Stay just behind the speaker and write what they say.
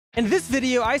In this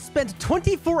video, I spent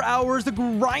 24 hours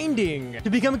grinding to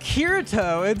become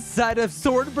Kirito inside of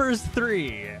Swordburst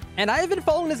 3. And I have been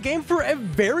following this game for a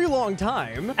very long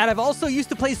time. And I've also used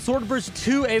to play Swordburst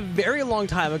 2 a very long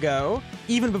time ago,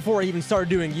 even before I even started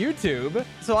doing YouTube.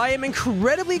 So I am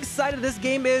incredibly excited this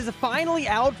game is finally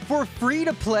out for free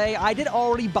to play. I did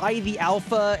already buy the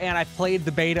alpha and I played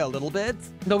the beta a little bit.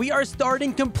 But we are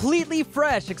starting completely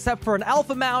fresh, except for an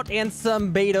alpha mount and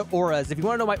some beta auras. If you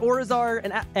want to know what my auras are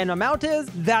and a mount is,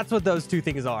 that's what those two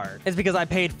things are. It's because I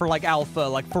paid for like alpha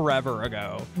like forever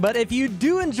ago. But if you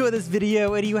do enjoy this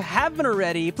video and you haven't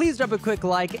already, please drop a quick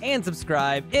like and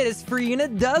subscribe. It is free and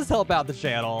it does help out the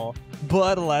channel.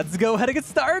 But let's go ahead and get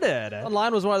started.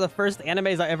 Online was one of the first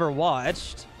animes I ever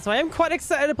watched, so I am quite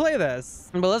excited to play this.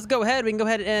 But let's go ahead. We can go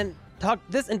ahead and talk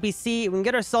to this NPC. We can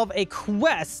get ourselves a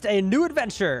quest, a new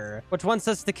adventure, which wants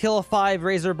us to kill 5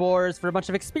 razor boars for a bunch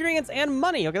of experience and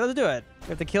money. Okay, let's do it. We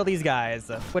have to kill these guys,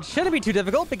 which shouldn't be too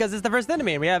difficult because it's the first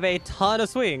enemy and we have a ton of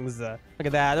swings. Look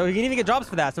at that. Oh, we can even get drops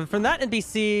for that. So from that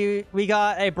NPC, we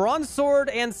got a bronze sword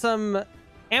and some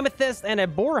amethyst and a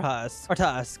boar husk or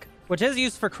tusk, which is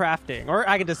used for crafting, or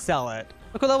I can just sell it.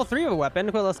 Look at level 3 of a weapon.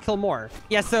 Okay, let's kill more.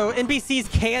 Yeah, so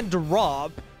NPCs can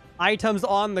drop items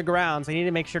on the ground, so you need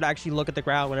to make sure to actually look at the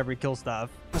ground whenever you kill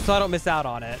stuff, so I don't miss out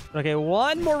on it. Okay,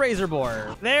 one more razor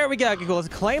boar. There we go. Okay, cool. Let's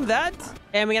claim that,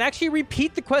 and we can actually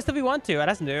repeat the quest if we want to.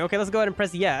 That's new. Okay, let's go ahead and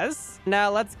press yes. Now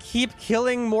let's keep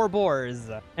killing more boars.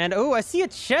 And oh, I see a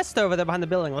chest over there behind the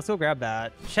building. Let's go grab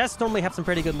that. Chests normally have some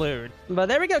pretty good loot, but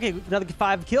there we go. Okay, another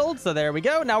 5 killed, so there we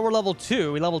go. Now we're level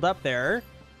 2. We leveled up there.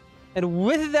 And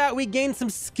with that, we gain some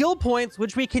skill points,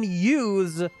 which we can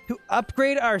use to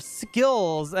upgrade our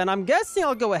skills. And I'm guessing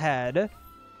I'll go ahead.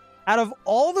 Out of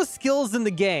all the skills in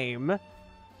the game,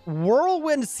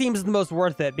 Whirlwind seems the most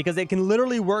worth it because it can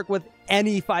literally work with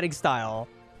any fighting style.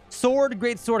 Sword,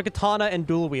 great sword, katana, and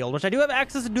dual wield, which I do have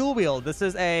access to dual wield. This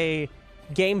is a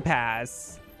game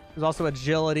pass. There's also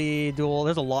agility, dual.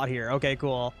 There's a lot here. Okay,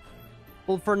 cool.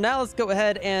 Well, for now, let's go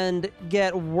ahead and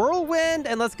get Whirlwind,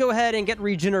 and let's go ahead and get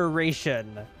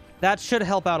Regeneration. That should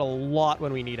help out a lot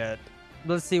when we need it.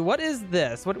 Let's see, what is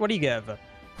this? What do you give?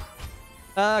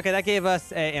 Okay, that gave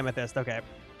us a Amethyst. Okay.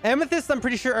 Amethysts, I'm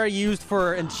pretty sure, are used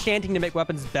for enchanting to make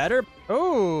weapons better.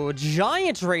 Oh,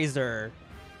 Giant Razor.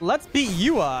 Let's beat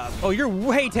you up. Oh, you're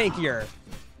way tankier.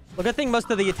 Look, I think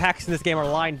most of the attacks in this game are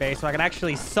line-based, so I can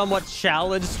actually somewhat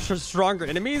challenge stronger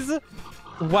enemies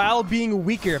while being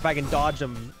weaker if I can dodge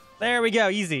them. There we go.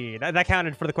 Easy. That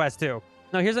counted for the quest too.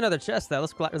 Now here's another chest though.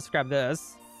 Let's grab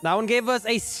this. That one gave us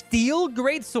a steel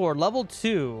greatsword, level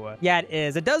 2. Yeah, it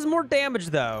is. It does more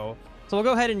damage though, so we'll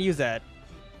go ahead and use it.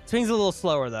 Swings a little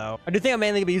slower though. I do think I'm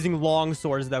mainly gonna be using long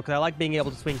swords though, because I like being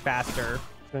able to swing faster.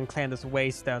 I'm gonna claim this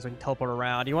waist down so I can teleport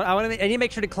around. I need to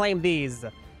make sure to claim these,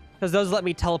 because those let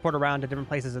me teleport around to different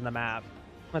places in the map.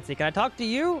 Let's see. Can I talk to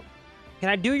you? Can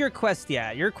I do your quest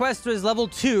yet? Your quest was level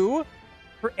 2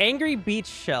 for angry beach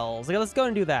shells. Okay, let's go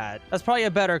and do that. That's probably a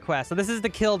better quest. So this is to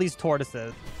kill these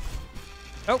tortoises.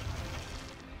 Oh.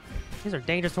 These are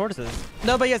dangerous tortoises.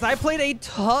 No, but yes, I played a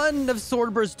ton of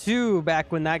Swordburst 2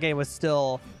 back when that game was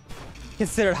still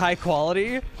considered high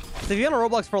quality. So if you've been on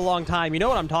Roblox for a long time, you know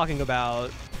what I'm talking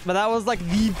about. But that was like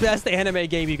the best anime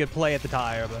game you could play at the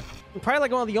time. Probably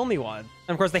like one of the only ones.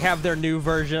 And of course, they have their new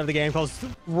version of the game called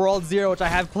World Zero, which I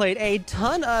have played a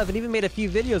ton of and even made a few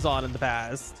videos on in the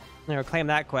past. There, claim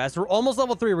that quest. We're almost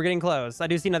level 3. We're getting close. I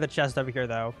do see another chest over here,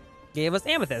 though. Gave us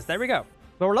Amethyst. There we go.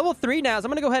 But we're level 3 now, so I'm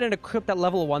going to go ahead and equip that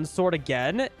level 1 sword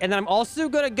again. And then I'm also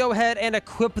going to go ahead and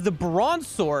equip the bronze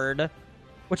sword,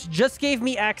 which just gave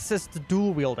me access to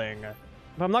dual wielding.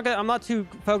 But I'm not too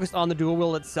focused on the dual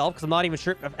wield itself, because I'm not even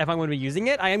sure if I'm going to be using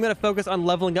it. I am going to focus on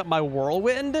leveling up my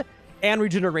Whirlwind and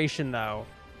Regeneration, though.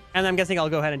 And I'm guessing I'll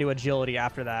go ahead and do agility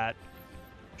after that.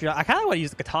 I kind of want to use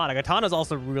the katana. Katana's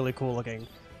also really cool looking.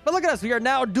 But look at us. We are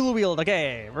now dual wield.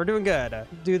 Okay, we're doing good.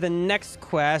 Do the next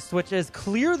quest, which is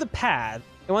clear the path.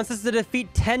 It wants us to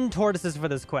defeat 10 tortoises for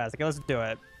this quest. Okay, let's do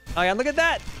it. Oh, yeah, look at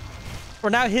that.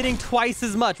 We're now hitting twice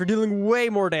as much. We're dealing way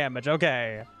more damage.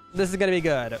 Okay. This is going to be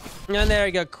good. And there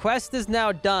you go. Quest is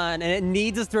now done, and it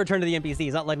needs us to return to the NPC.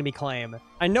 It's not letting me claim.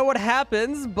 I know what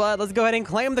happens, but let's go ahead and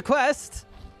claim the quest.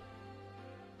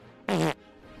 There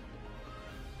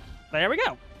we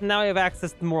go. Now we have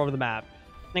access to more of the map,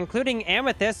 including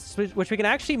amethysts, which we can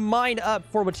actually mine up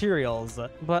for materials.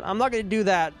 But I'm not going to do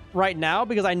that right now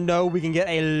because I know we can get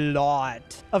a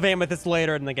lot of amethysts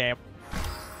later in the game.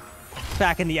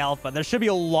 Back in the alpha. There should be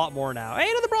a lot more now.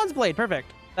 Hey, another bronze blade.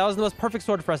 Perfect. That was the most perfect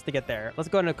sword for us to get there. Let's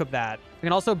go ahead and equip that. We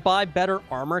can also buy better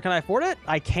armor. Can I afford it?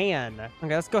 I can.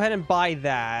 Okay, let's go ahead and buy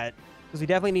that. because we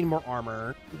definitely need more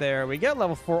armor. There we go,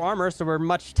 level 4 armor, so we're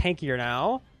much tankier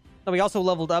now. And we also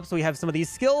leveled up, so we have some of these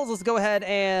skills. Let's go ahead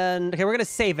and... Okay, we're going to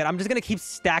save it. I'm just going to keep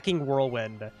stacking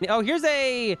Whirlwind. Oh, here's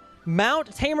a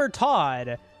Mount Tamer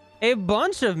Todd. A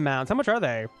bunch of mounts. How much are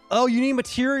they? Oh, you need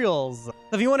materials. So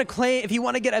if you want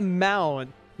to get a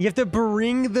mount, you have to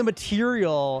bring the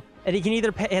material, and you can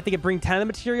either bring 10 of the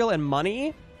material and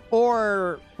money,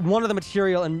 or one of the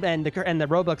material and the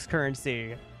Roblox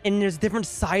currency. And there's different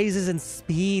sizes and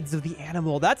speeds of the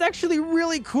animal. That's actually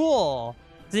really cool.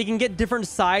 So you can get different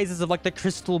sizes of like the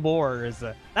crystal boars.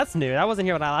 That's new. That wasn't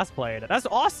here when I last played. That's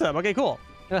awesome. Okay, cool.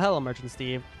 Oh, hello, Merchant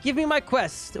Steve. Give me my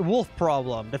quest, Wolf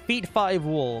Problem. Defeat 5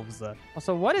 wolves.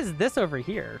 Also, what is this over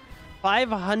here?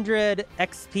 500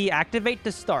 XP. Activate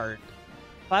to start.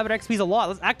 500 XP is a lot.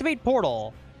 Let's activate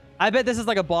portal. I bet this is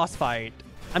like a boss fight.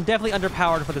 I'm definitely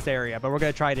underpowered for this area, but we're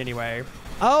gonna try it anyway.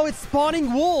 Oh, it's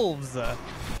spawning wolves.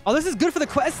 Oh, this is good for the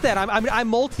quest then.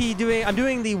 I'm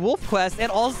doing the wolf quest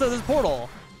and also this portal.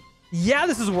 Yeah,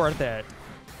 this is worth it.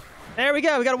 There we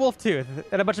go. We got a wolf tooth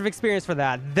and a bunch of experience for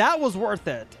that. That was worth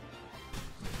it.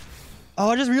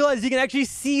 Oh, I just realized you can actually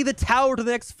see the tower to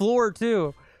the next floor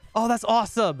too. Oh, that's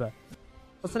awesome.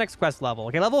 What's the next quest level?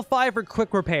 Okay, level 5 for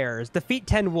quick repairs. Defeat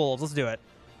 10 wolves. Let's do it.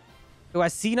 Oh, I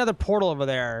see another portal over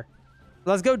there.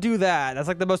 Let's go do that. That's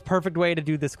like the most perfect way to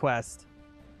do this quest.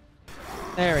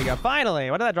 There we go.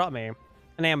 Finally. What did that drop me?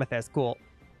 An amethyst. Cool.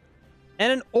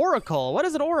 And an oracle. What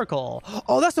is an oracle?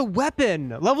 Oh, that's a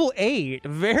weapon. Level 8.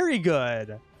 Very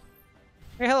good.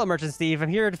 Hey, hello, Merchant Steve. I'm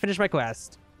here to finish my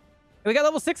quest. We got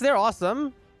level 6 there.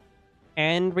 Awesome.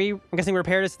 And I'm guessing we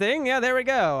repaired this thing. Yeah, there we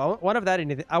go. I wonder if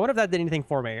that did anything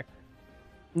for me.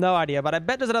 No idea, but I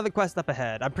bet there's another quest up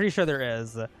ahead. I'm pretty sure there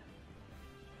is.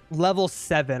 Level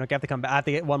 7. Okay, I have to come back. I have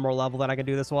to get one more level, then I can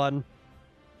do this one.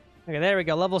 Okay, there we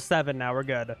go. Level 7 now. We're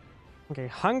good. Okay,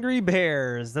 Hungry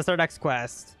Bears. That's our next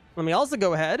quest. Let me also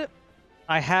go ahead.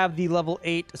 I have the level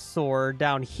 8 sword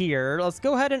down here. Let's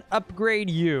go ahead and upgrade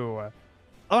you. I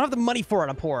don't have the money for it.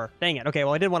 I'm poor. Dang it. Okay,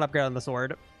 well, I did want to upgrade on the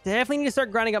sword. Definitely need to start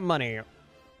grinding up money.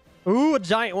 Ooh, a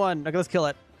giant one. Okay, let's kill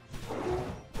it.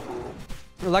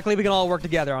 Luckily, we can all work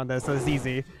together on this, so it's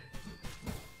easy.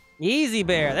 Easy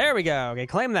bear. There we go. Okay,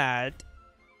 claim that.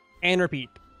 And repeat.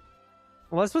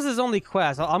 Well, this was his only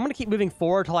quest. I'm going to keep moving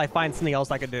forward until I find something else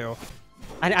I can do.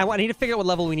 I need to figure out what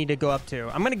level we need to go up to.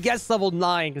 I'm going to guess level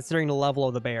 9, considering the level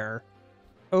of the bear.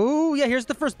 Oh, yeah, here's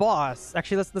the first boss.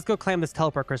 Actually, let's go claim this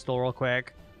teleport crystal real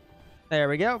quick. There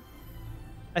we go.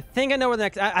 I think I know where the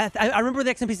next... I remember where the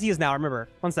next NPC is now. I remember.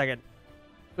 One second.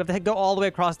 We have to go all the way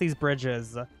across these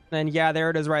bridges. And yeah,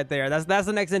 there it is right there. That's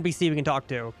the next NPC we can talk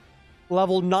to.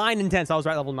 Level 9 and 10. So I was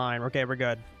right, level 9. Okay, we're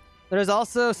good. There's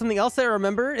also something else I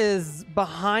remember is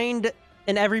behind...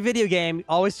 In every video game,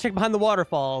 always check behind the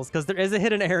waterfalls, because there is a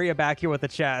hidden area back here with a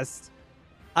chest.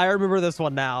 I remember this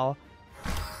one now.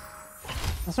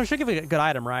 This one should give a good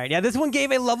item, right? Yeah, this one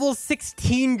gave a level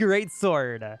 16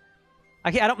 greatsword.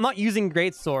 I'm not using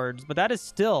great swords, but that is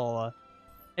still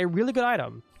a really good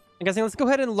item. I'm guessing let's go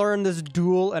ahead and learn this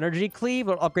dual energy cleave.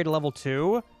 We'll upgrade to level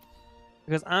 2,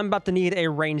 because I'm about to need a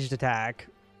ranged attack.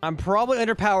 I'm probably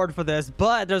underpowered for this,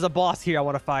 but there's a boss here I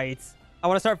want to fight. I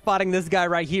want to start fighting this guy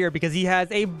right here because he has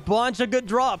a bunch of good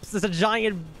drops. It's a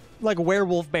giant, like,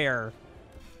 werewolf bear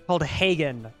called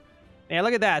Hagen. Yeah,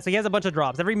 look at that. So he has a bunch of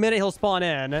drops. Every minute he'll spawn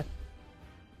in.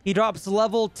 He drops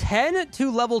level 10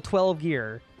 to level 12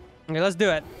 gear. Okay, let's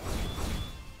do it.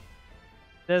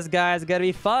 This guy's gonna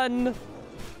be fun.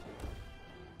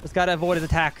 Just gotta avoid his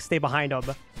attack. Stay behind him.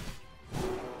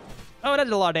 Oh, that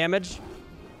did a lot of damage.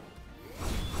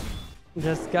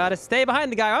 Just gotta stay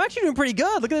behind the guy. I'm actually doing pretty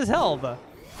good. Look at his health.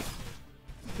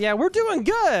 Yeah, we're doing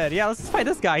good. Yeah, let's fight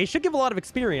this guy. He should give a lot of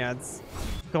experience.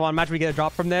 Come on, imagine we get a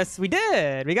drop from this. We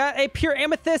did. We got a pure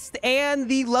amethyst and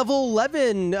the level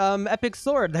 11 epic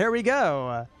sword. There we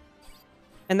go.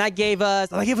 And that gave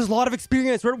us a lot of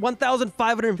experience. We're at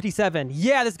 1,557.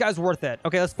 Yeah, this guy's worth it.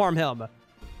 Okay, let's farm him.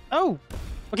 Oh,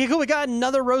 okay, cool. We got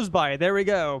another rosebud. There we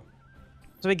go.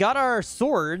 So we got our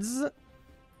swords.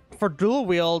 For dual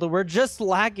wield, we're just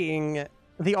lacking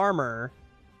the armor.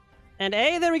 And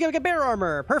hey, there we go. We got bear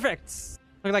armor. Perfect.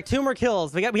 Look, like 2 more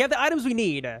kills. We have the items we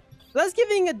need. So that's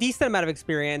giving a decent amount of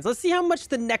experience. Let's see how much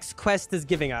the next quest is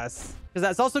giving us, because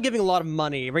that's also giving a lot of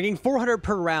money. We're getting 400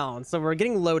 per round, so we're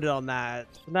getting loaded on that.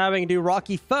 Now we can do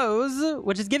Rocky Foes,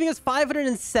 which is giving us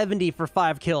 570 for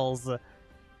 5 kills. Well,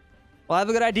 I have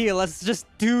a good idea. Let's just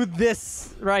do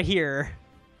this right here.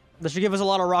 This should give us a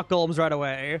lot of rock golems right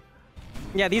away.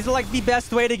 Yeah, these are like the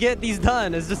best way to get these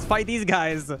done, is just fight these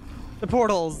guys. The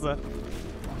portals.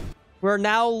 We're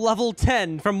now level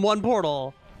 10 from 1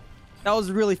 portal. That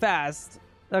was really fast.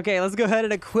 Okay, let's go ahead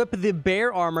and equip the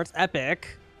bear armor. It's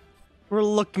epic. We're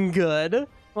looking good.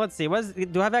 Let's see.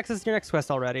 Do I have access to your next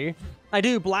quest already? I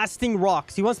do. Blasting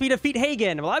rocks. He wants me to defeat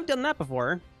Hagen. Well, I've done that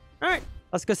before. All right.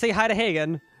 Let's go say hi to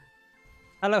Hagen.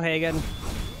 Hello, Hagen.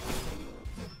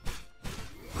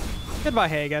 Goodbye,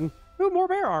 Hagen. Ooh, more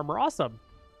bear armor. Awesome.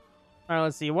 All right,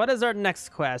 let's see. What is our next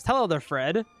quest? Hello there,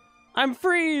 Fred. I'm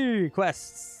free.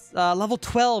 Quests. Level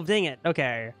 12. Dang it.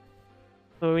 Okay.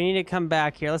 So we need to come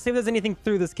back here. Let's see if there's anything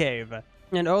through this cave.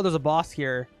 And oh, there's a boss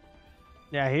here.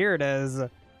 Yeah, here it is.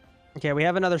 Okay, we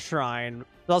have another shrine.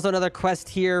 There's also another quest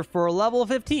here for level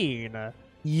 15.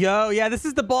 Yo, yeah, this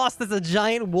is the boss that's a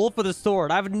giant wolf with a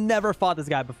sword. I've never fought this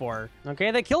guy before.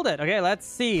 Okay, they killed it. Okay, let's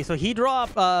see. So he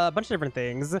dropped a bunch of different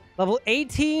things. Level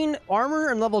 18 armor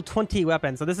and level 20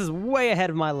 weapon. So this is way ahead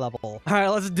of my level. All right,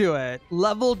 let's do it.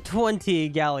 Level 20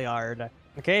 Galliard.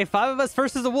 Okay, 5 of us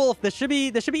versus a wolf. This should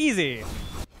be easy.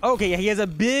 Okay, yeah, he has a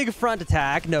big front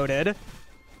attack. Noted.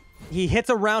 He hits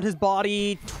around his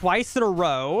body twice in a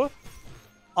row.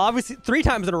 Obviously, 3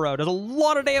 times in a row. Does a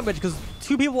lot of damage because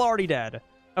 2 people are already dead.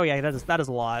 Oh, yeah, that is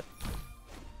a lot.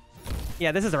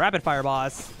 Yeah, this is a rapid fire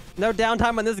boss. No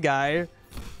downtime on this guy.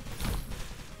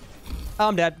 Oh,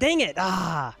 I'm dead. Dang it.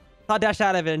 Ah, thought dash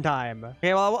out of it in time.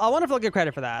 Okay, well, I wonder if I'll get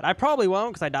credit for that. I probably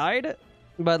won't because I died.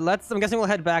 But I'm guessing we'll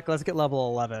head back. Let's get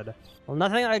level 11. Well,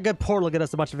 nothing like a good portal will get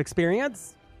us a bunch of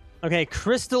experience. Okay,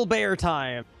 crystal bear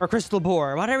time. Or crystal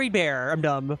boar. Why did I read bear? I'm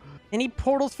dumb. Any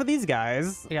portals for these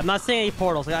guys? Yeah, I'm not seeing any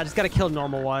portals. I just gotta kill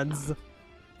normal ones.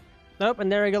 Nope,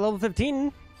 and there we go, level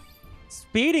 15.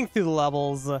 Speeding through the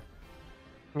levels. Yeah,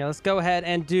 let's go ahead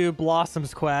and do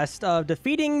Blossom's quest of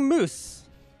defeating Moose.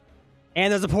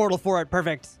 And there's a portal for it.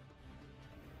 Perfect.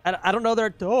 I don't know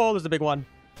there. Oh, there's a big one.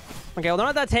 Okay, well, they're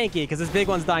not that tanky because this big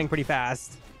one's dying pretty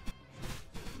fast.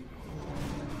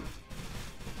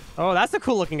 Oh, that's a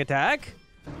cool looking attack.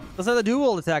 That's another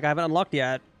dual attack I haven't unlocked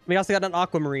yet. We also got an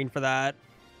aquamarine for that.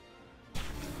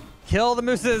 Kill the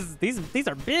mooses. These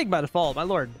are big by default, my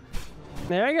lord.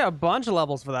 There you go. A bunch of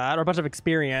levels for that, or a bunch of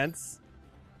experience.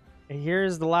 And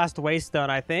here's the last waystone,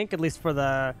 I think, at least for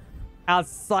the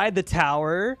outside the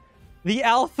tower. The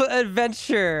Alpha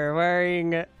Adventure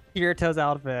wearing Kirito's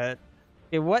outfit.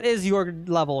 Okay, what is your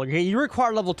level? Okay, you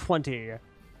require level 20.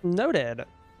 Noted.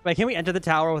 Wait, can we enter the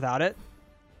tower without it?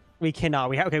 We cannot.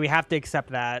 We have to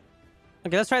accept that.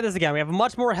 Okay, let's try this again. We have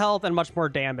much more health and much more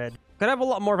damage. Could have a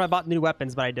lot more if I bought new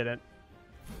weapons, but I didn't.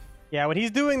 Yeah, when he's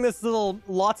doing this little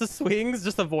lots of swings,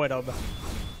 just avoid him.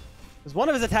 Because one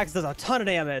of his attacks does a ton of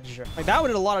damage. Like, that one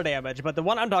did a lot of damage, but the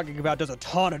one I'm talking about does a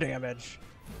ton of damage.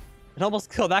 It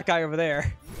almost killed that guy over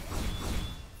there.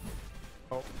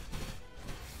 Oh.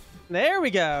 There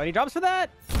we go. Any drops for that?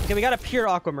 Okay, we got a pure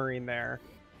aquamarine there.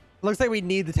 Looks like we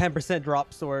need the 10%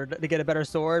 drop sword to get a better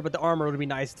sword, but the armor would be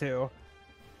nice too.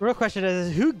 The real question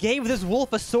is, who gave this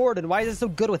wolf a sword and why is it so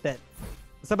good with it?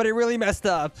 Somebody really messed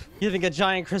up giving a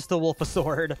giant crystal wolf a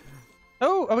sword.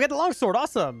 Oh, we got the long sword.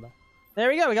 Awesome. There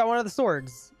we go. We got one of the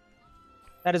swords.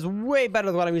 That is way better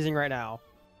than what I'm using right now.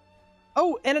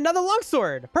 Oh, and another long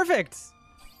sword. Perfect.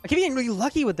 I keep getting really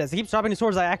lucky with this. It keeps dropping the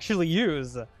swords I actually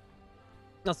use.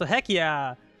 Also, heck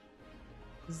yeah.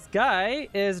 This guy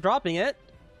is dropping it.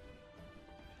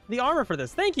 The armor for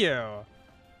this. Thank you.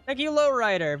 Thank you,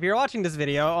 Lowrider. If you're watching this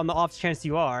video, on the off chance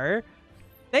you are,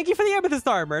 thank you for the amethyst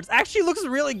armor. It actually looks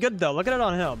really good, though. Look at it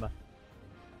on him.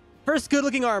 First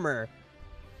good-looking armor.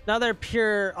 Now they're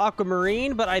pure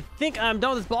aquamarine, but I think I'm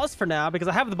done with this boss for now because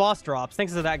I have the boss drops,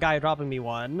 thanks to that guy dropping me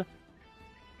one.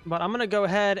 But I'm going to go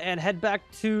ahead and head back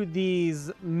to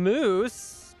these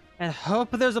moose and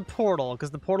hope there's a portal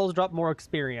because the portals drop more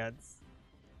experience.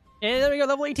 And there we go,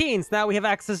 level 18. So now we have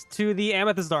access to the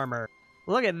amethyst armor.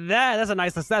 Look at that. That's a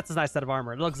nice set of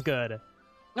armor. It looks good.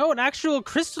 Oh, an actual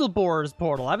crystal boar's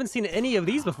portal. I haven't seen any of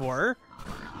these before.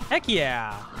 Heck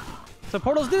yeah. So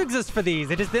portals do exist for these.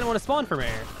 They just didn't want to spawn for me.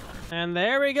 And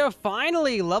there we go.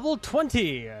 Finally, level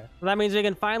 20. So that means we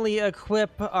can finally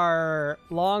equip our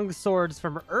long swords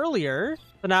from earlier.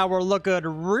 So now we're looking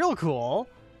real cool.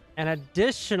 And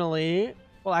additionally,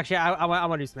 well, actually, I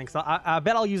want to do something. So I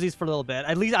bet I'll use these for a little bit.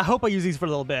 At least I hope I use these for a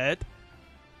little bit.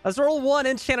 Let's roll one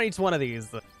enchant on each one of these.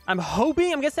 I'm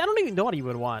guessing, I don't even know what you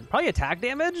would want. Probably attack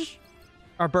damage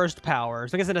or burst power.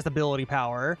 So I guess that's ability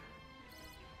power.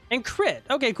 And crit.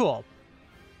 Okay, cool.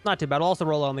 Not too bad. I'll also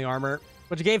roll on the armor,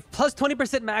 which gave plus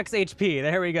 20% max HP.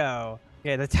 There we go.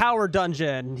 Okay, the tower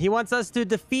dungeon. He wants us to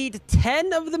defeat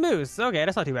 10 of the moose. Okay,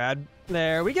 that's not too bad.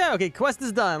 There we go. Okay, quest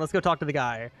is done. Let's go talk to the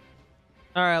guy.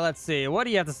 All right, let's see. What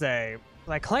do you have to say?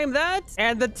 I claim that,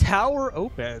 and the tower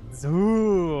opens.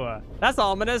 Ooh, that's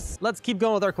ominous. Let's keep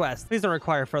going with our quest. These don't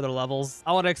require further levels.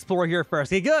 I want to explore here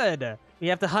first. Okay, good. We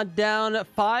have to hunt down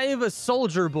 5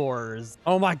 soldier boars.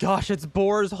 Oh my gosh, it's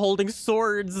boars holding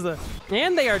swords.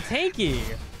 And they are tanky.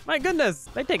 My goodness,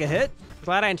 they take a hit.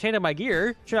 Glad I enchanted my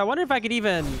gear. Sure, I wonder if I could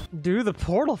even do the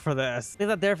portal for this. Leave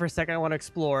that there for a second. I want to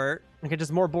explore. Okay,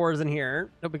 just more boars in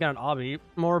here. Nope, we got an obby.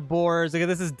 More boars. Okay,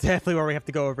 this is definitely where we have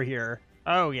to go over here.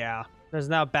 Oh, yeah. There's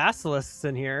now basilisks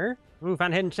in here. Ooh,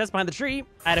 found a hidden chest behind the tree.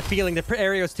 I had a feeling the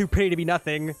area was too pretty to be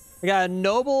nothing. We got a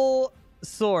noble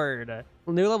sword.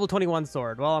 New level 21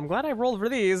 sword. Well, I'm glad I rolled for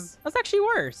these. That's actually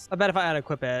worse. I bet if I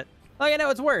unequip it. Oh, yeah, no,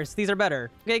 it's worse. These are better.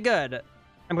 Okay, good.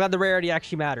 I'm glad the rarity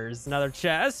actually matters. Another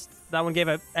chest. That one gave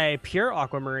a pure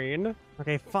aquamarine.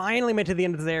 Okay, finally made it to the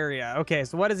end of this area. Okay,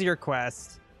 so what is your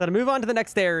quest? So to move on to the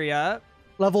next area,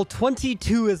 level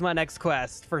 22 is my next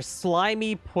quest for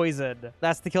slimy poison.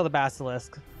 That's to kill the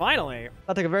basilisk. Finally.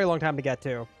 That took a very long time to get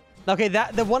to. Okay,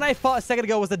 the one I fought a second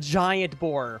ago was a giant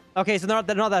boar. Okay, so they're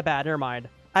not that bad. Never mind.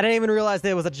 I didn't even realize that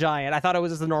it was a giant. I thought it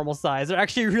was just a normal size. They're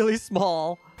actually really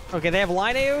small. Okay, they have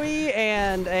line AoE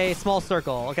and a small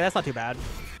circle. Okay, that's not too bad.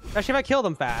 Especially if I kill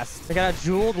them fast. They got a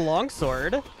jeweled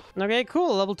longsword. Okay,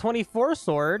 cool. Level 24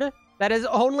 sword. That is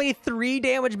only 3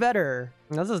 damage better.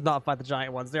 This does not fight the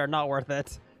giant ones. They are not worth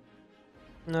it.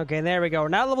 Okay, there we go.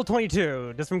 Now level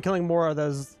 22. Just from killing more of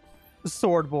those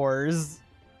sword boars.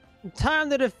 Time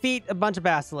to defeat a bunch of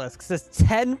basilisks. It's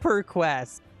 10 per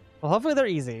quest. Well, hopefully they're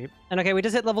easy. And okay, we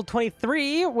just hit level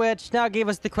 23, which now gave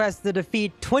us the quest to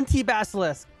defeat 20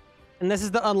 basilisks. And this is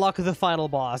the unlock of the final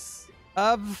boss.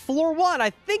 Floor 1,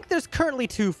 I think there's currently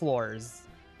 2 floors.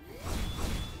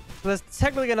 So there's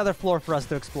technically another floor for us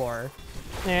to explore.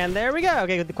 And there we go.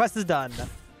 Okay, the quest is done.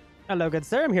 Hello, good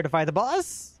sir. I'm here to fight the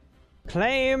boss.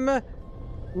 Claim.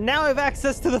 Now I have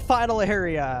access to the final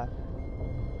area.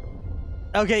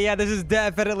 Okay, yeah, this is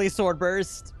definitely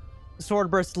Swordburst.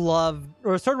 Swordburst loved,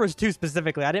 or Swordburst 2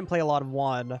 specifically. I didn't play a lot of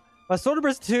 1. But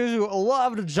Swordburst 2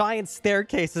 loved giant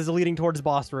staircases leading towards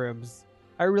boss rooms.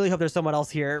 I really hope there's someone else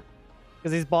here,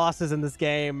 because these bosses in this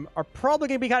game are probably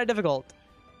going to be kind of difficult.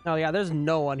 Oh, yeah, there's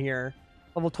no one here.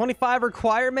 Level 25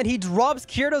 requirement. He drops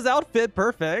Kirito's outfit.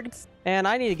 Perfect. And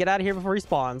I need to get out of here before he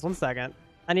spawns. 1 second.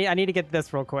 I need to get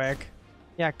this real quick.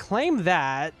 Yeah, claim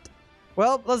that.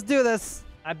 Well, let's do this.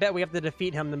 I bet we have to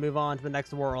defeat him to move on to the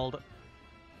next world.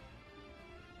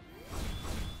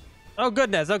 Oh,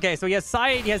 goodness. Okay, so he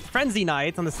has Frenzy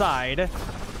Knights on the side,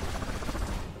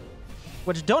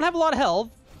 which don't have a lot of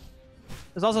health.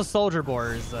 There's also soldier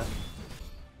boars.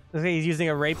 Okay, he's using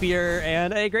a rapier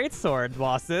and a greatsword.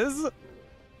 Bosses.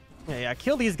 Yeah,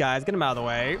 kill these guys. Get them out of the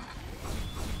way.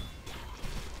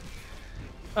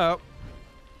 Oh.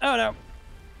 Oh, no.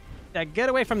 Yeah, get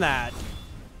away from that.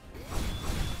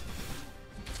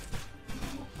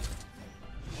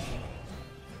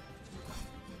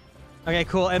 Okay,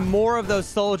 cool. And more of those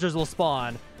soldiers will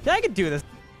spawn. Yeah, I can do this.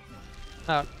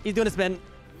 Oh, he's doing a spin.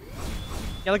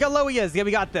 Yeah, look how low he is. Yeah,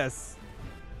 we got this.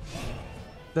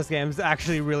 This game's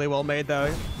actually really well made,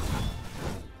 though.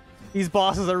 These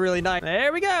bosses are really nice.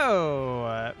 There we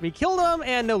go. We killed them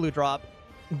and no loot drop.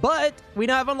 But we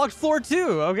now have unlocked floor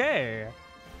 2. Okay.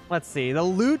 Let's see. The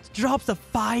loot drops a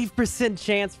 5%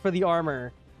 chance for the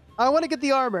armor. I want to get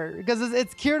the armor because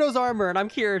it's Kirito's armor and I'm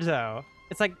Kirito.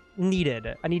 It's like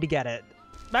needed. I need to get it.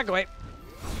 Back away.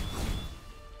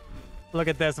 Look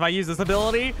at this. If I use this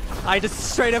ability, I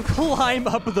just straight up climb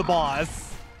up the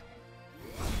boss.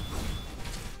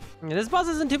 And this boss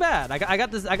isn't too bad. I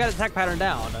got this. I got attack pattern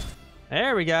down.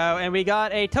 There we go. And we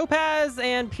got a topaz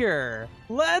and pure.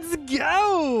 Let's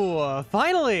go.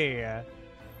 Finally.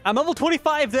 I'm level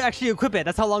 25 to actually equip it.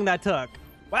 That's how long that took.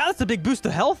 Wow, that's a big boost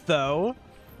to health, though.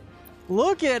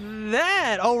 Look at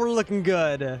that. Oh, we're looking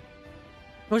good. I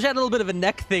wish I had a little bit of a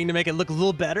neck thing to make it look a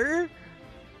little better,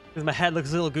 because my head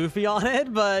looks a little goofy on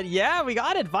it. But yeah, we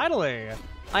got it finally.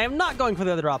 I am not going for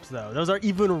the other drops, though. Those are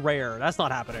even rare. That's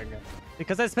not happening.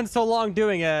 Because I spent so long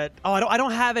doing it. Oh, I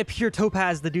don't have a pure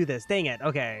topaz to do this. Dang it.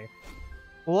 Okay.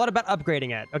 Well, what about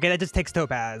upgrading it? Okay, that just takes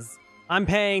topaz. I'm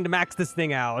paying to max this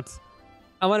thing out.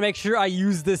 I want to make sure I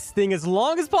use this thing as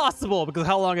long as possible because of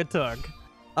how long it took.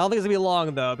 I don't think it's going to be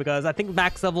long, though, because I think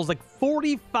max level is like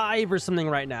 45 or something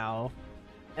right now.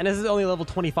 And this is only level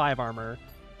 25 armor.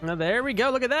 Now, there we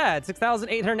go. Look at that.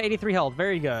 6,883 health.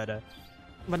 Very good.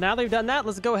 But now that we've done that,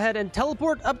 let's go ahead and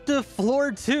teleport up to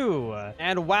floor 2.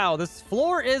 And wow, this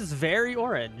floor is very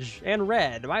orange and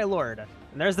red. My lord.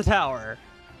 And there's the tower.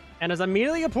 And there's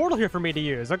immediately a portal here for me to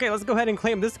use. Okay, let's go ahead and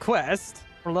claim this quest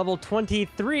for level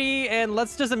 23. And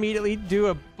let's just immediately do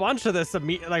a bunch of this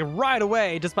like right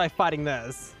away just by fighting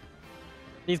this.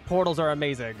 These portals are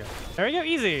amazing. There we go,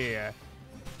 easy.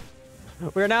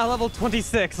 We're now level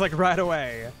 26, like right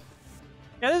away.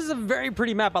 Yeah, this is a very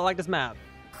pretty map. I like this map.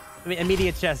 I mean,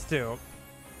 immediate chest too.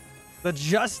 The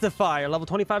Justifier, level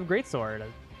 25 greatsword.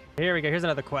 Here we go. Here's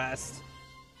another quest.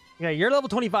 Okay, your level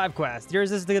 25 quest.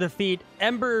 Yours is to defeat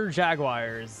Ember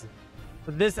Jaguars.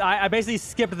 This, I basically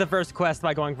skipped the first quest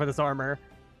by going for this armor.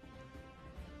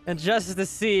 And just to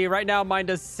see, right now mine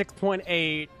does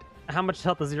 6.8. How much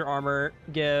health does your armor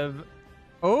give?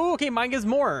 Oh, okay, mine gives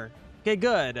more. Okay,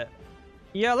 good.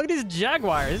 Yeah, look at these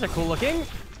Jaguars. These are cool looking.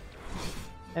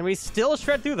 And we still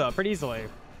shred through them pretty easily.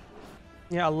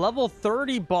 Yeah, a level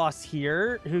 30 boss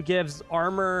here who gives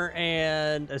armor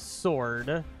and a sword.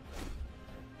 Now,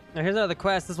 here's another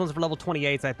quest. This one's for level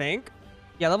 28s, I think.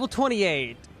 Yeah, level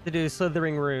 28 to do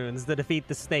slithering runes to defeat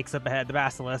the snakes up ahead, the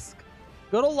basilisk.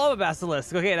 Go to lava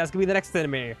basilisk. Okay, that's gonna be the next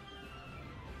enemy.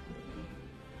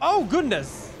 Oh,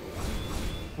 goodness.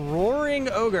 Roaring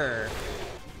ogre.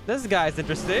 This guy's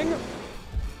interesting.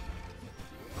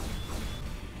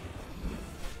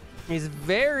 He's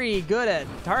very good at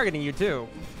targeting you, too.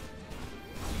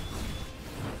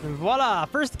 And voila!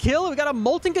 First kill, we got a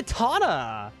molten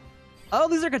katana! Oh,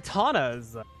 these are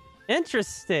katanas.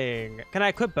 Interesting. Can I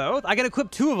equip both? I can equip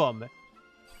 2 of them.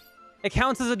 It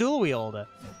counts as a dual wield.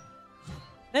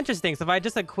 Interesting. So if I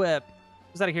just equip...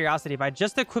 Just out of curiosity, if I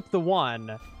just equip the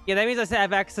one... Yeah, that means I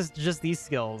have access to just these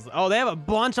skills. Oh, they have a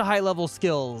bunch of high-level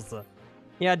skills.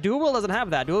 Yeah, dual wield doesn't have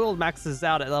that. Dual wield maxes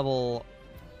out at level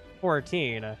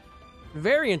 14.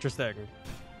 Very interesting.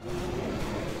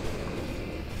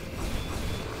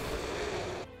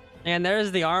 And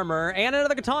there's the armor and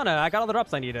another katana. I got all the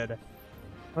drops I needed.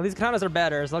 Well, these katanas are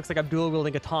better, so it looks like I'm dual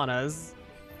wielding katanas.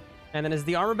 And then is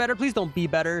the armor better? Please don't be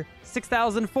better.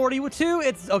 6,042.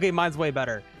 It's okay. Mine's way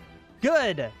better.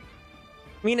 Good. I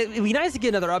mean, it'd be nice to get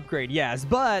another upgrade, yes,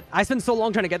 but I spent so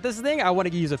long trying to get this thing, I want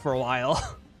to use it for a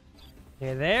while.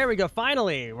 Okay, there we go.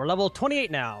 Finally, we're level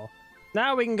 28 now.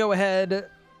 Now we can go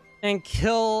ahead and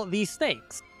kill these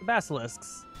snakes, the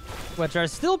basilisks, which are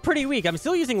still pretty weak. I'm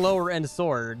still using lower end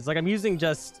swords. Like, I'm using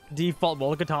just default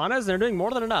molten katanas, and they're doing more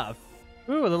than enough.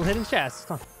 Ooh, a little hidden chest.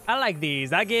 I like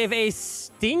these. I gave a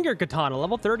stinger katana,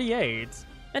 level 38.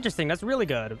 Interesting, that's really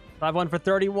good. I have one for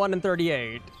 31 and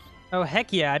 38. Oh,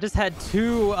 heck yeah, I just had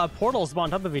 2 portals spawn on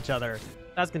top of each other.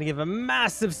 That's gonna give a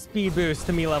massive speed boost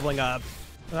to me leveling up.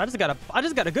 I just got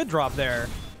a good drop there.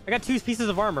 I got 2 pieces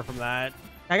of armor from that.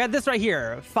 I got this right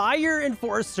here. Fire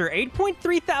Enforcer,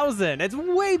 8.3 thousand. It's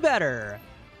way better.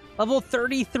 Level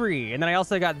 33. And then I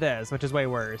also got this, which is way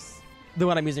worse than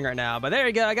what I'm using right now. But there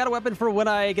you go. I got a weapon for when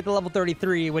I get to level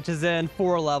 33, which is in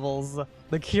 4 levels.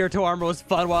 The Kirito armor was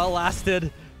fun while it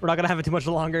lasted. We're not going to have it too much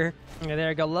longer. Okay, there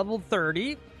you go. Level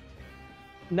 30.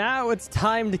 Now it's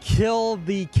time to kill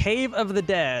the Cave of the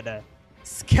Dead.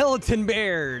 Skeleton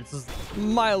bears.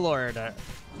 My lord.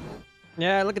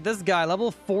 Yeah, look at this guy.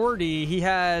 Level 40. He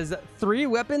has 3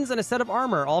 weapons and a set of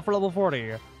armor, all for level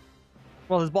 40.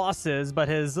 Well, his boss is, but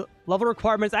his level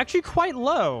requirement is actually quite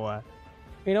low.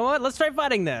 You know what? Let's try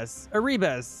fighting this.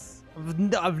 Erebus.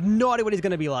 I've no idea what he's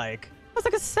going to be like. That's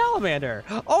like a salamander.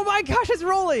 Oh my gosh, it's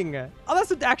rolling. Oh,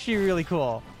 that's actually really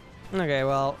cool. Okay,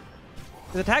 well,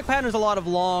 his attack pattern is a lot of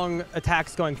long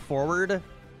attacks going forward.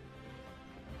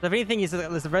 So if anything, it's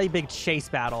a very big chase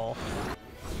battle.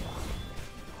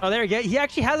 Oh, there you go. He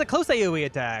actually has a close AoE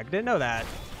attack. Didn't know that.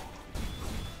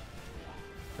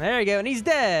 There you go. And he's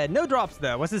dead. No drops,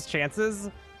 though. What's his chances?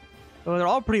 Oh, they're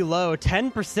all pretty low.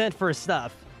 10% for his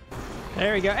stuff.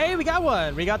 There we go. Hey, we got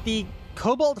one. We got the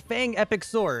Cobalt Fang Epic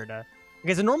Sword. Okay,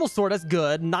 it's a normal sword. That's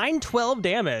good. 912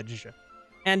 damage.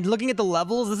 And looking at the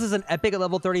levels, this is an epic at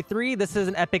level 33. This is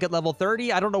an epic at level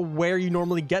 30. I don't know where you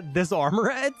normally get this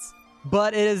armor at,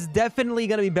 but it is definitely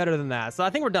going to be better than that. So I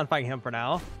think we're done fighting him for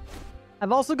now.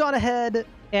 I've also gone ahead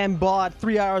and bought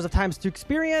 3 hours of ×2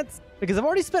 experience because I've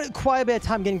already spent quite a bit of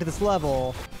time getting to this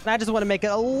level, and I just want to make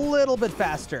it a little bit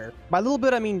faster. By a little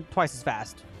bit, I mean twice as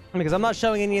fast, because I'm not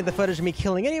showing any of the footage of me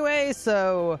killing anyway,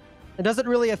 so it doesn't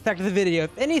really affect the video.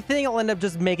 If anything, I'll end up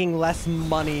just making less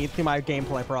money through my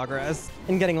gameplay progress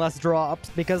and getting less drops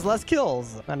because less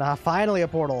kills. And finally a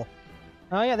portal.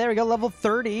 Oh yeah, there we go, level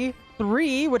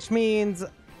 33, which means,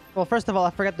 well, first of all,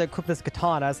 I forgot to equip this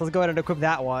katana, so let's go ahead and equip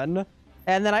that one.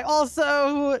 And then I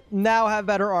also now have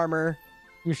better armor.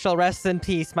 You shall rest in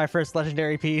peace, my first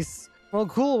legendary piece. Well,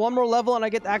 cool. 1 more level and I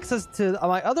get access to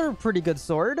my other pretty good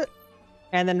sword.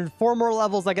 And then 4 more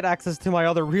levels, I get access to my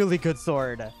other really good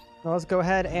sword. Now let's go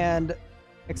ahead and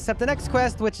accept the next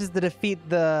quest, which is to defeat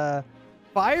the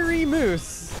Fiery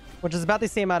Moose, which is about the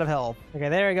same amount of health. Okay,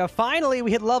 there we go. Finally,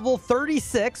 we hit level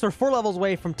 36. We're 4 levels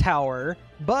away from Tower.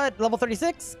 But level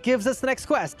 36 gives us the next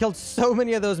quest. Killed so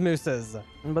many of those mooses.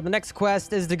 But the next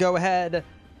quest is to go ahead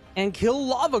and kill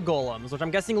lava golems, which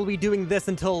I'm guessing we'll be doing this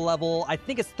until level, I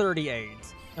think it's 38.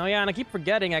 Oh yeah, and I keep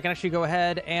forgetting I can actually go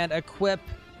ahead and equip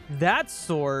that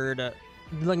sword.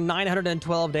 Like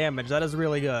 912 damage. That is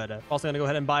really good. Also gonna go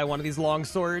ahead and buy one of these long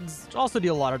swords, which also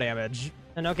deal a lot of damage.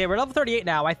 And okay, we're level 38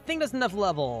 now. I think that's enough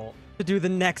level to do the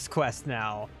next quest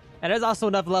now. And there's also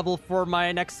enough level for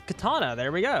my next katana.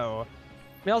 There we go.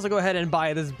 Let me also go ahead and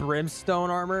buy this brimstone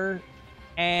armor.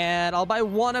 And I'll buy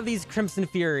one of these Crimson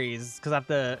Furies because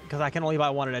I can only buy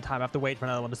one at a time. I have to wait for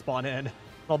another one to spawn in.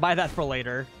 I'll buy that for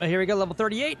later. But here we go, level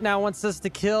 38 now wants us to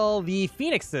kill the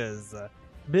phoenixes.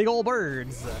 Big old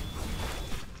birds.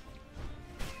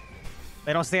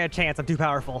 They don't stand a chance. I'm too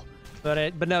powerful.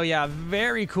 But no, yeah,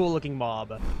 very cool looking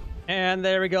mob. And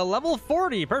there we go, level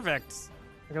 40. Perfect.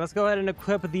 Okay, let's go ahead and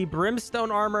equip the brimstone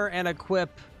armor and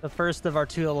equip the first of our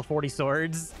 2 level 40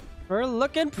 swords. We're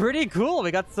looking pretty cool.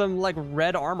 We got some like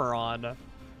red armor on.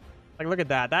 Like, look at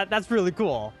that. That's really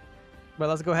cool. But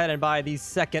let's go ahead and buy the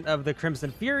second of the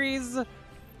Crimson Furies. And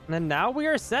then now we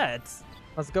are set.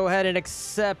 Let's go ahead and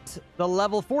accept the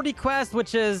level 40 quest,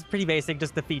 which is pretty basic.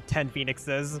 Just defeat 10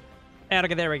 phoenixes. And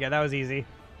okay, there we go. That was easy.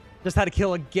 Just had to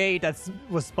kill a gate that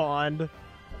was spawned.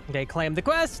 Okay, claim the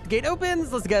quest. Gate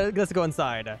opens. Let's go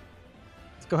inside.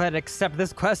 Let's go ahead and accept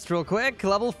this quest real quick.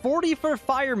 Level 40 for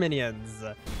fire minions.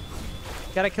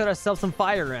 Gotta kill ourselves some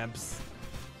fire imps.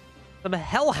 Some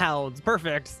hellhounds.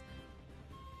 Perfect.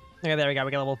 Okay, there we go.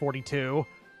 We got level 42.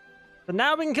 So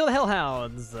now we can kill the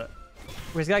hellhounds.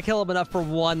 We just gotta kill them enough for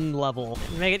 1 level.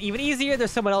 To make it even easier, there's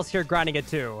someone else here grinding it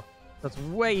too. So it's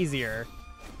way easier.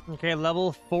 Okay,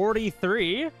 level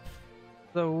 43.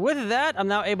 So with that, I'm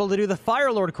now able to do the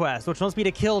Fire Lord quest, which wants me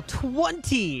to kill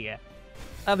 20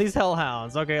 of these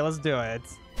hellhounds. Okay, let's do it.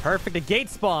 Perfect, a gate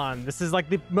spawn. This is like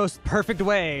the most perfect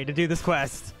way to do this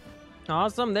quest.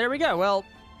 Awesome, there we go. Well,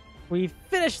 we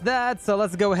finished that, so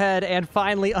let's go ahead and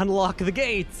finally unlock the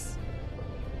gates.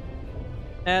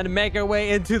 And make our way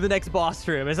into the next boss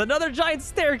room. It's another giant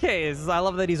staircase. I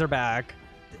love that these are back.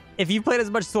 If you've played as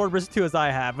much Swordburst 2 as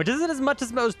I have, which isn't as much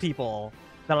as most people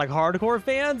that are like hardcore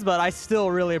fans, but I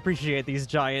still really appreciate these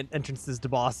giant entrances to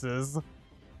bosses.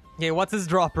 Okay, what's his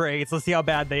drop rates? Let's see how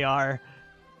bad they are.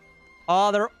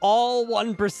 Oh, they're all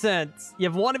 1%. You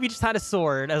have one of each kind of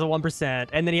sword as a 1%,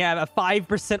 and then you have a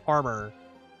 5% armor.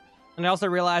 And I also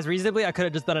realized reasonably I could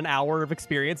have just done an hour of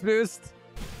experience boost.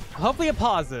 Hopefully it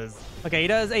pauses. Okay, he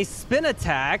does a spin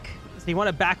attack, so you want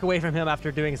to back away from him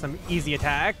after doing some easy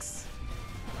attacks.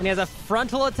 And he has a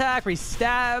frontal attack where he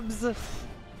stabs,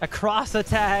 a cross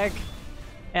attack,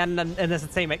 and this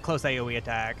same close AoE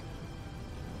attack.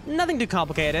 Nothing too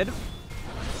complicated.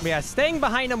 But yeah, staying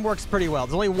behind him works pretty well.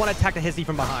 There's only one attack that hits you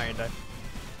from behind.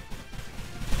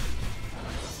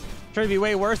 Sure, it'd be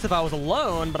way worse if I was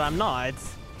alone, but I'm not.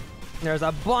 There's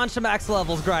a bunch of max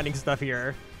levels grinding stuff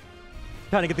here.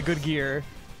 Trying to get the good gear.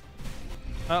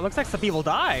 It looks like some people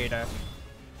died.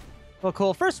 Well,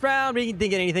 cool. First round, we didn't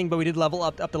get anything, but we did level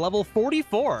up to level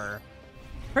 44.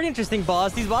 Pretty interesting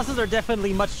boss. These bosses are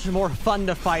definitely much more fun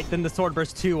to fight than the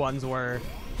Swordburst 2 ones were.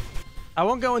 I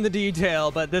won't go into detail,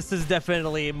 but this is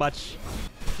definitely much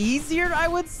easier, I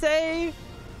would say.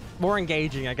 More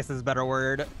engaging, I guess is a better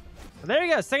word. So there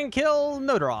you go. Second kill,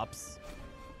 no drops.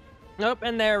 Nope,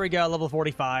 and there we go, level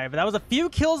 45. That was a few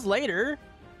kills later,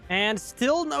 and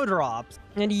still no drops.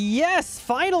 And yes,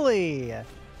 finally!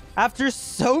 After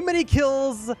so many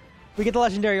kills, we get the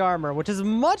legendary armor, which is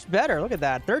much better. Look at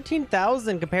that.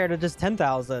 13,000 compared to just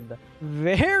 10,000.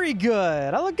 Very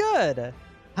good. I look good.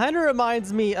 Kind of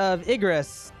reminds me of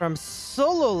Igris from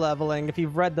Solo Leveling, if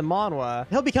you've read the manhwa.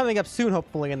 He'll be coming up soon,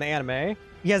 hopefully, in the anime.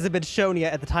 He hasn't been shown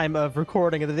yet at the time of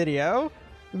recording of the video.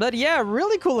 But yeah,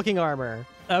 really cool looking armor.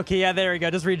 Okay, yeah, there we go.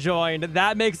 Just rejoined.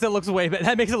 That makes it look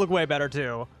way better,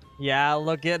 too. Yeah,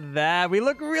 look at that. We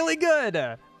look really good.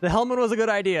 The helmet was a good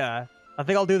idea. I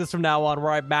think I'll do this from now on,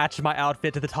 where I match my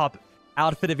outfit to the top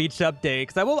outfit of each update,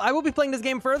 because I will be playing this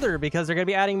game further, because they're going to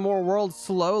be adding more worlds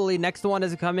slowly. Next one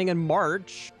is coming in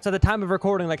March, so at the time of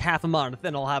recording, like half a month,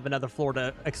 and I'll have another floor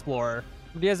to explore.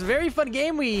 But yeah, it's a very fun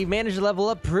game. We managed to level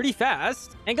up pretty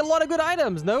fast and get a lot of good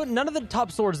items. None of the top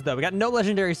swords though. We got no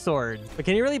legendary swords, but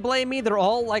can you really blame me? They're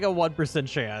all like a 1%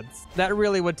 chance. That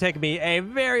really would take me a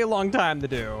very long time to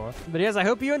do. But yes, I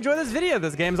hope you enjoy this video.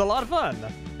 This game's a lot of fun.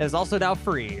 It's also now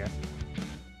free.